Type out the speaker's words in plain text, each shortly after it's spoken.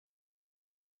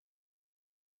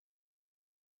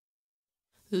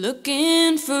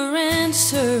Looking for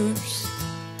answers,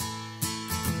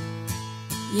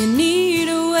 you need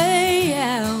a way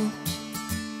out.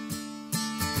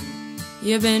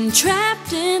 You've been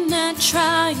trapped in that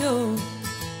trial,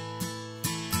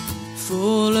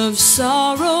 full of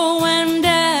sorrow and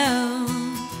doubt.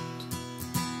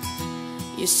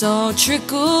 You saw a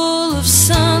trickle of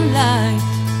sunlight,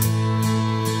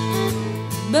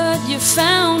 but you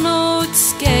found no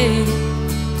escape.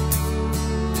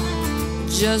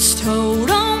 Just hold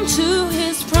on to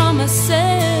His promises.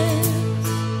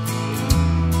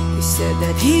 He said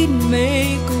that He'd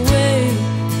make a way.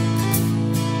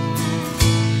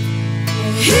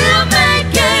 He'll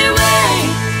make a way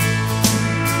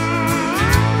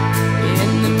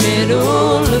in the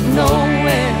middle of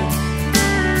nowhere,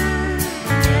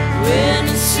 when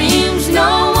it seems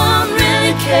no one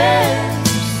really cares.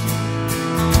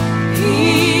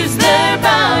 He's there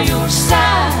by your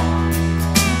side.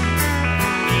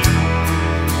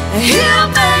 He'll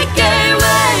make a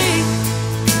way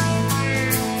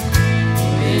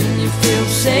when you feel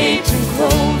Satan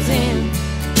closing.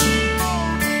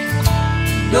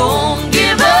 Don't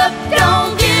give up,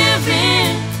 don't give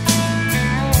in.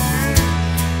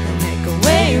 He'll make a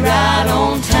way right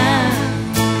on time.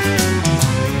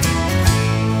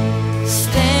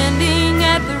 Standing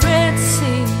at the Red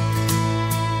Sea,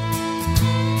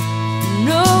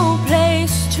 no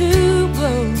place to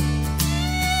go.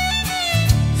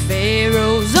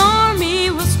 Pharaoh's army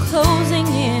was closing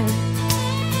in.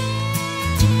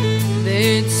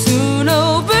 They'd soon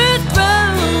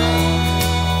overthrow.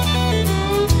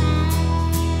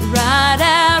 Right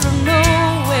out of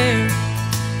nowhere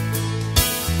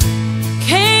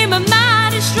came a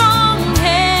mighty strong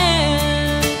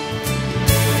hand.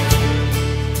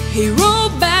 He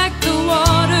rolled back the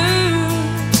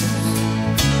waters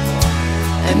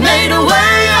and made a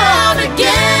way out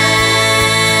again.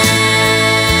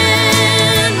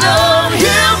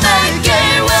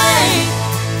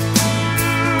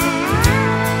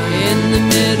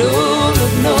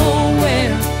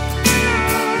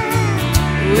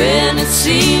 When it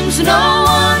seems no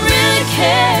one really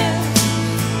cares,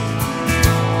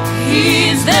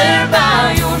 He's there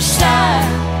by your side.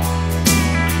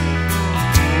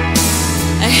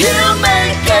 And He'll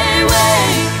make a way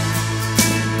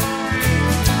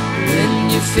when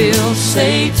you feel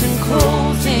Satan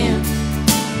closing.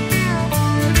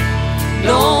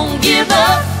 Don't give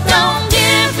up, don't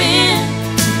give in.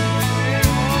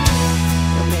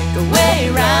 He'll make a way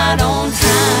right on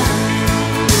time.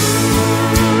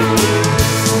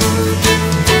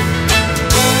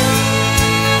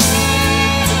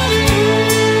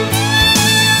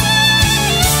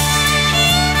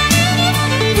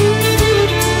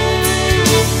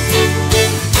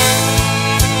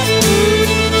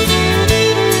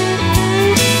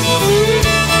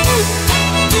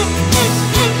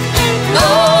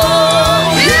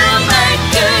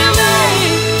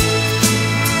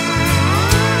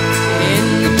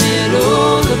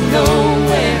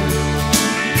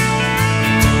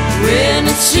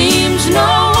 Seems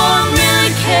no one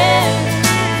really cares.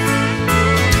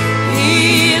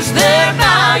 He is there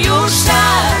by your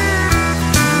side.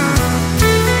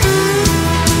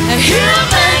 And He'll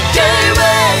make a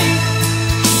way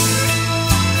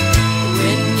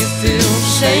when you feel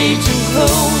Satan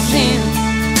closing.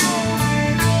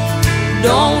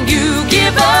 Don't you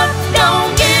give up,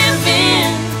 don't give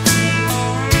in.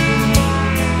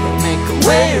 He'll make a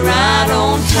way right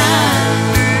on time.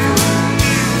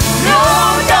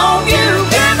 Don't you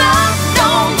give up,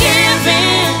 don't give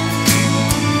in.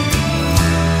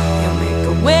 He'll make a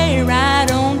way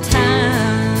right on time.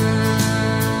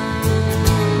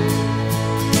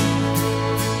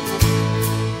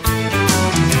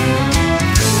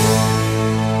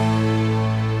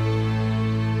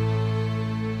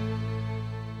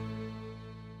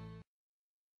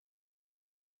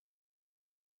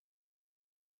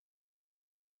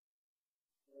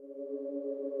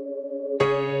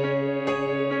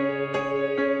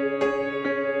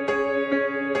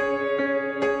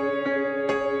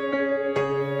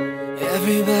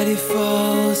 Everybody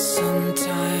falls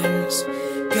sometimes.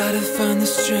 Gotta find the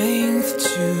strength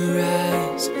to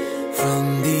rise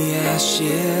from the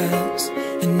ashes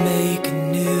and make a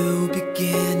new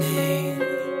beginning.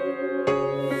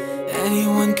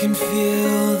 Anyone can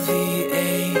feel the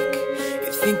ache.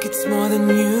 You think it's more than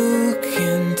you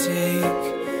can take,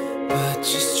 but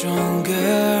you're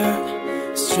stronger,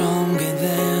 stronger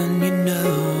than you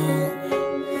know.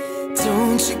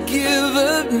 Don't you give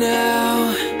up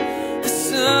now. The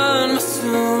sun will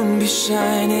soon be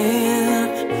shining.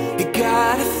 You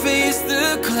gotta face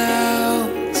the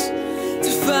clouds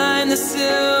to find the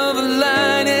silver